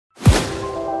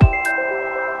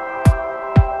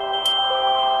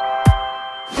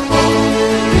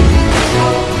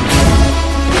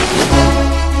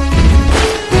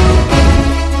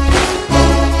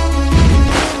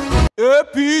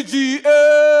APGA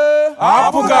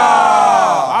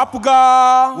Apuga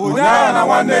Unyana na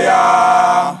wande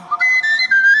ya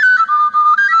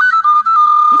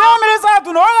Mirisa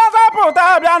no Zaputa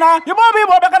Biana, you won't be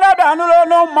Bobacada no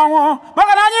Mango,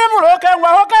 Macanani Muroka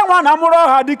na Muro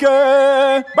Hadike,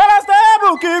 Balastabu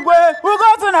Kigwe, who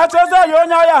got in a Chesa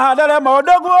Yonya had a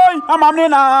Modogoy,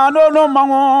 Amamina, no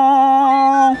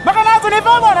Mango. Macanati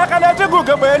Fama, Canada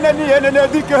Google, and the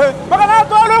Dike,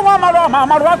 Macanato,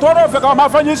 Mama, Toro, my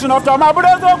furnishing of my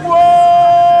brother.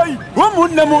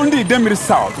 Woman, the Mundi, Demir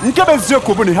South, Nkabes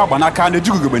Yokubuni Habanaka, and the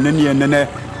Jugu and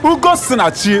Ugo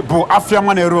Sinachi, Bo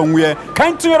Afiamane Rongwe,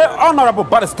 kind to your honorable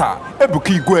barrister,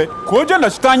 Ebukigwe, Koja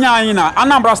Stanya in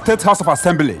Anambra State House of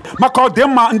Assembly, Mako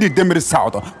Dema and the Demir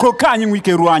South, Kokani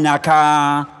Wiki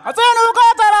Ruanyaka. I say, no,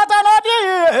 got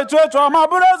a church of my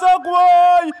brother,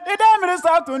 boy, it Demir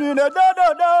South to Nina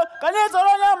Dodo, can you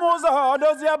tell your Mosa,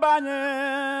 does your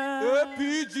banye?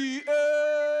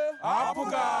 APGA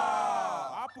Apuga.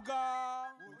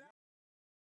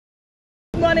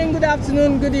 Good morning, good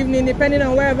afternoon, good evening, depending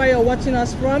on wherever you're watching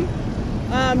us from.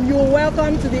 You're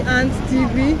welcome to the Ant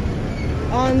TV.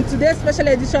 On today's special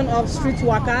edition of Street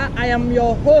Waaka, I am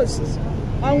your host,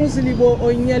 Onwuzilibo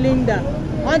Onyelinda.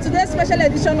 On today's special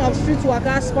edition of Street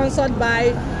Waaka, sponsored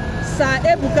by Sir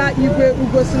Ebuka Igwe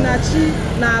Ugosinachi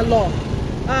Nalo.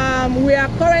 We are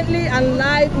currently in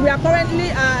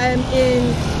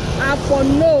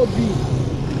Afonobi,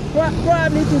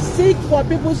 probably to seek for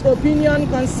people's opinion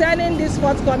concerning this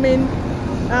forthcoming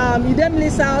Idemili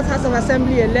South House of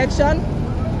Assembly election.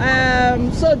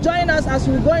 So join us as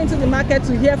we go into the market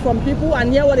to hear from people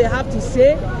and hear what they have to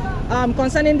say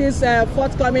concerning this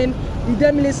forthcoming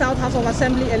Idemili South House of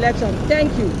Assembly election.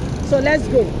 Thank you. So let's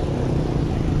go.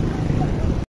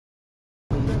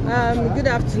 Good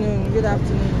afternoon. Good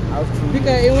afternoon.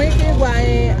 Because in when you go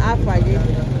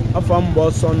Afam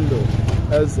Bosondo,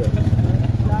 Eze.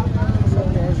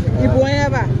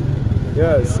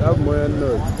 Yes, I'm more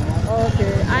note.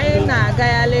 Okay, I na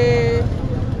Gayale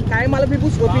Kaimala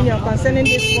people's opinion concerning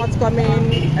this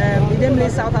forthcoming Idemili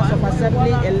South House of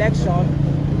Assembly election,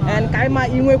 and Kaima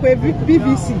Inwekwe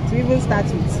PVC to even start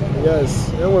with. Yes,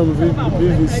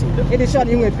 PVC. It is short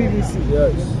Inwe PVC.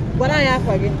 Yes. What I have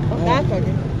again?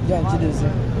 John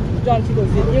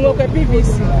Chidozie. Inwekwe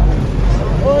PVC.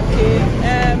 Okay.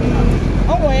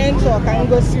 I'm going to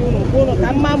go see you.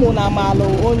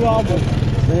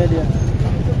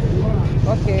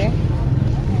 Okay.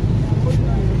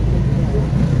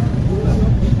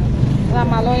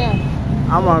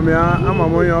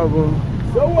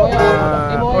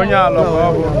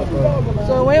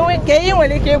 So when can you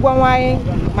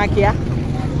Makia?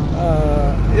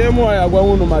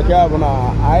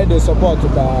 I support the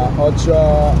Ultra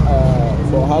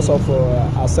for House of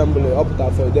Assembly up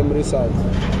for Idemili South,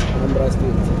 Anambra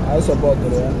State. I support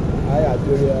it. I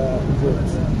agree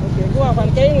vote. Okay, go on.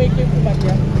 Can you keep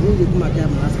Makia?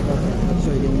 So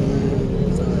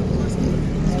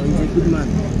he's a good man.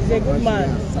 He's a good man.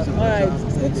 All right.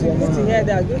 Good to hear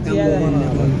that. Good to hear that. All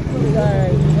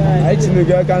right. I think you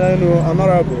can know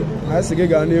honorable. I say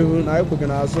Ghana, I cook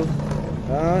in also.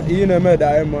 You know me,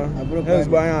 Diana. I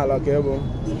buying a lot cable.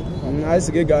 I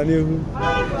say Ghana,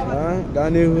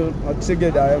 I'll take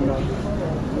it, Diana.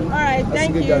 All right,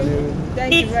 thank you.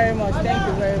 Thank you very much. Thank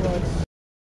you very much.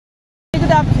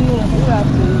 Good afternoon. Good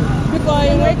afternoon. Because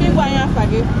in waiting for your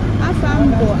faggy, I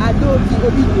found Adobe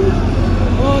Obido.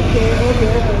 Okay.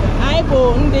 I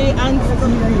go on the Ant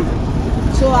TV.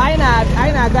 So I na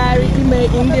diary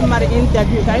email in the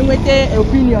interview. I wait the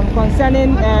opinion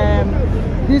concerning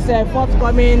this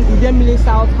forthcoming Idemili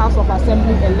South House of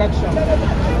Assembly election.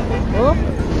 Oh,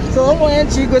 so I'm going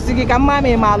to go see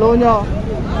Kamame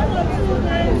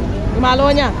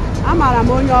Malonya. Amara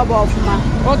monyo obofuma.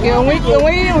 Okay, we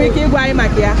keep going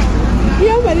Makia.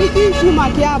 Ihe nwere ike isi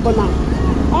Makia bụ na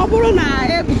ọ bụrụ na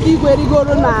Ebuka Igwe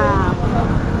rigoro na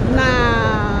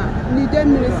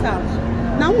Idemili South.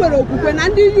 Na nwere okwukwe na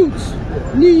ndị youth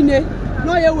niile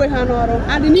no ye we ha n'ọrụ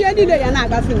and n'ihe niile ya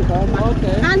na-agafe nke ọma.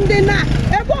 Okay. And na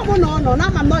ebe ọbụla ọ nọ na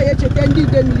ama na ya echete ndị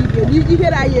Idemili Igwe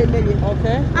ihere anyị emeghe.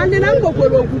 Okay. And na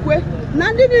mgbekwere okwukwe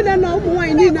na ndị niile na ụmụ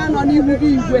nwanyị niile nọ n'ihu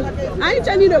Igwe anyị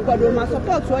che niile kwadoro ma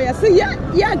sọpọtụ ya si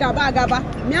ya gaba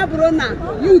ma bụrụ na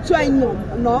youth anyị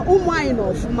nọ ụmụ anyị nọ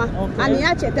ọfụma and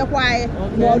ya chetakwa anyị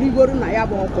ma ọ rigoro na ya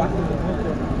bụ ọkwa.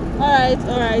 All right,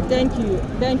 thank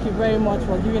you very much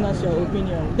for giving us your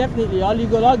opinion. Definitely, all you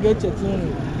go, I'll get you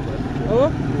too. Oh,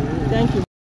 thank you.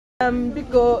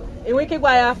 Because in we keep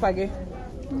quiet after.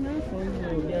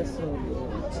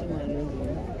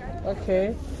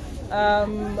 Okay.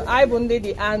 I bonded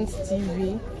the Ant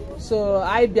TV. So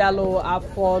I bialo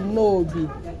for Nobi.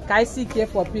 I seek here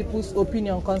for people's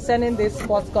opinion concerning this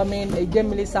forthcoming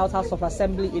Idemili South House of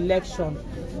Assembly election.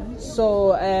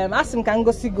 So asim kan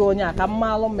go sigo nya ka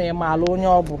malo me malo onye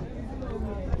obu.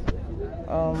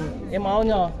 Ema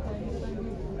onye.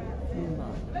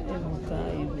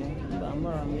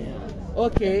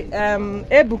 Okay,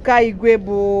 Ebuka Igwe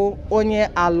bụ onye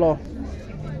alo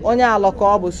ka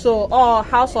ọ bụ. So all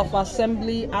House of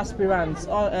Assembly aspirants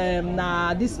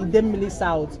na this Idemili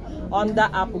South under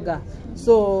Apuga.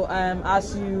 So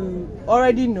as you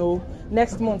already know,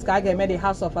 next month ka ga eme the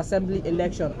House of Assembly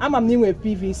election. Amam ni nwe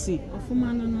PVC.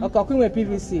 Okay, nwe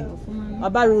PVC.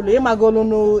 Abarulu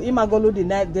imagolu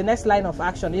the next line of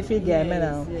action if you get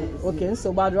now. Okay,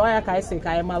 so but oya ka ise ka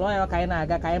imalo oya ka na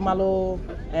aga ka imalo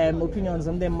opinions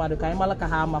ndị mmadụ ka imalo ka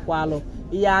ha makwalo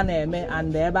ihe a na-eme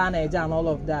and ebe a na-eje and all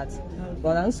of that.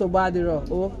 But nsogbu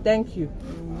adịrọ. Oh, thank you.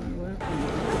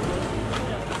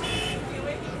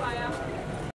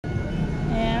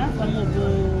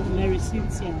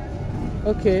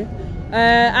 Okay.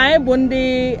 I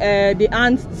bundi the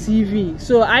Ant TV.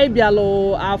 So I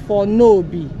bialo for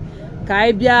Nobi. Ka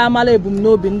I bia mala ebum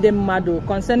Nobi ndị mmadụ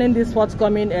concerning this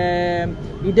forthcoming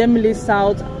Idemili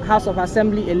South House of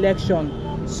Assembly election.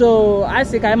 So I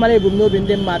say ka I mala ebum Nobi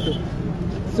ndị mmadụ.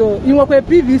 So you work with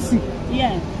PVC.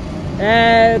 Yeah.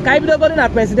 Ka I bido go na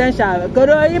presidential.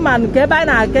 Kodo iman ke ba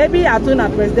na ke bi atu na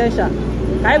presidential.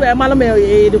 Ka I we mala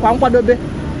me di kwa nkwadobe.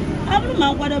 Abụ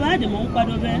ma nkwadobe adị m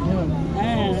nkwadobe.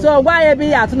 So why you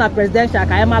be at na presidential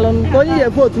ka malon ko yi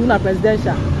vote na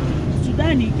presidential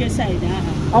Sudan ike side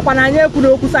aha okwa na anya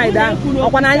ekwu okwu side aha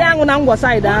okwa na anya angu na ngwo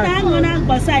side aha angu na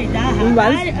ngwo side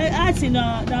aha asi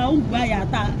na ugwu ya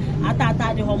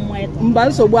ata dị ho mweto mba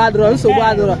nsogbu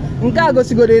adịrọ nke a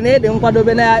gosigoro na ede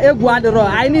nkwadobe na egwu adịrọ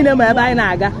anyị niile ma ebe anyị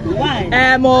na-aga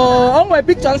o nwe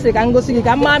pictures ka ngosi gị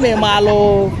ka mma me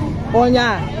malụ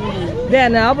onya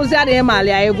then obuzi adịghị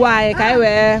mali anyị gwa anyị ka anyị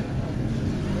wee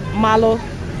malo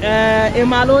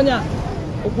Emalonya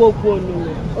Okwokwonu.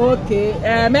 Okay.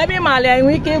 Maybe Mali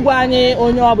enwe ike ịgwa anyị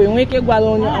onye ọ bụ, enwe ike ịgwa anyị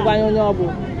onye ọ bụ.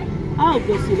 Ọ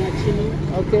gosiri chini.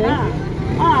 Okay.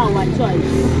 Our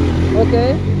choice.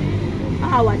 Okay.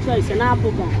 Our choice na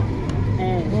Apuga.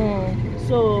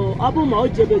 So ọ bụ ma o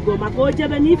jebego maka o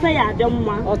jebe n'ife ya adị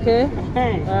mma. Okay.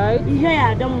 Ihe ya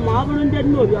adị mma ọ bụrụ ndị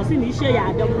Nnobi ọ sị na ihe ya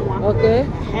adị mma. Okay.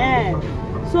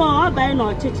 So ọ banye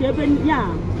n'ọchịchị ebe ya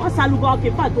ọ salugo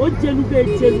ọkụ pat o jelugo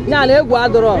ejelu ya na egwu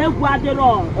adịrọ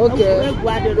okay egwu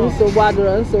adịrọ nsogbu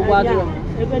adịrọ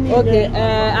okay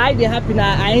I dey happy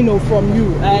na I know from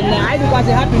you and I dey quite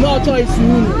happy no choice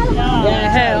you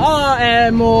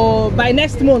by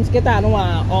next month kịta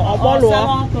anụnwa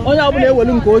ọkpọlụọ onye ọbụla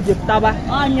ewelu nke o ji pụtaba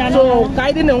so ka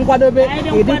anyị dị na nkwadobe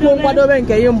ịdịkwa nkwadobe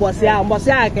nke ihe mbọsị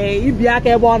a ka ibi aka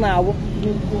ebe ọ na-awụ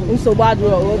nsogbu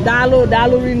adịrọ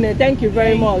daalụ rinne. Thank you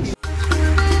very much.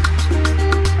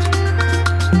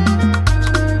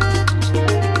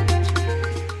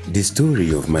 The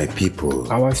story of my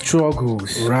people. Our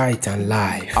struggles, right and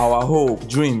life. Our hope,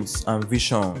 dreams and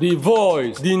vision. The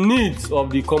voice, the needs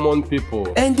of the common people.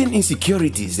 Ending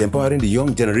insecurities, empowering the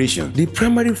young generation. The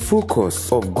primary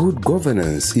focus of good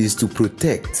governance is to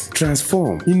protect,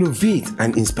 transform, innovate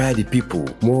and inspire the people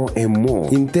more and more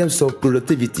in terms of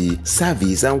productivity,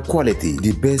 service and quality.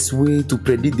 The best way to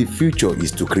predict the future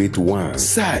is to create one.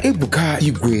 Sir Ebuka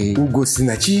Igwe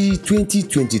Ugosinachi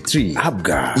 2023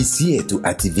 ABGA is here to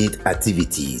activate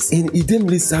activities in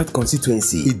Idemili South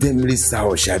constituency. Idemili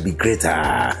South shall be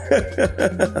greater.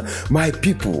 My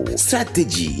people,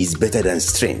 strategy is better than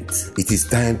strength. It is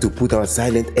time to put our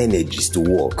silent energies to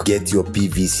work. Get your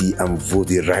PVC and vote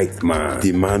the right man.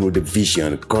 The man with the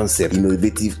vision, concept,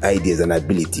 innovative ideas and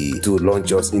ability to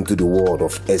launch us into the world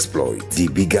of exploit. The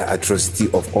bigger atrocity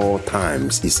of all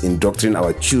times is inducting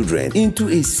our children into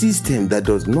a system that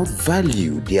does not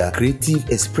value their creative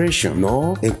expression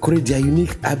nor encourage their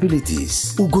unique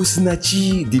abilities.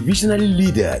 Ugosinachi, the visionary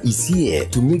leader, is here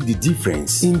to make the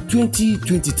difference in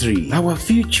 2023. Our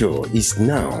future is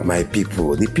now, my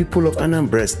people, the people of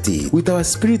Anambra State. With our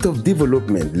spirit of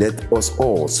development, let us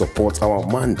all support our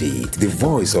mandate, the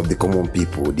voice of the common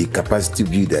people, the capacity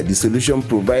builder, the solution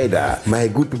provider. My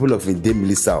good people of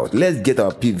Idemili South, let's get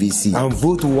our PVC and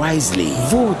vote wisely.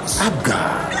 Vote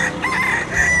ABGA.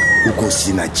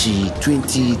 Ugosinachi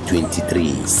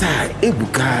 2023. Sir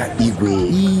Ebuka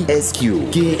Igwe ESQ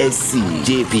KSC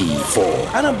JP for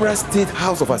Anambra State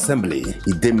House of Assembly,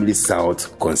 Idemili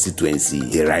South constituency.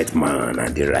 The right man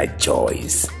and the right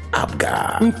choice.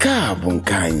 ABGA. Nka bụ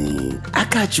nke anyị.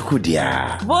 Aka Chukwu dị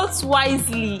ya. Vote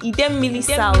wisely. Idemili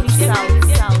South.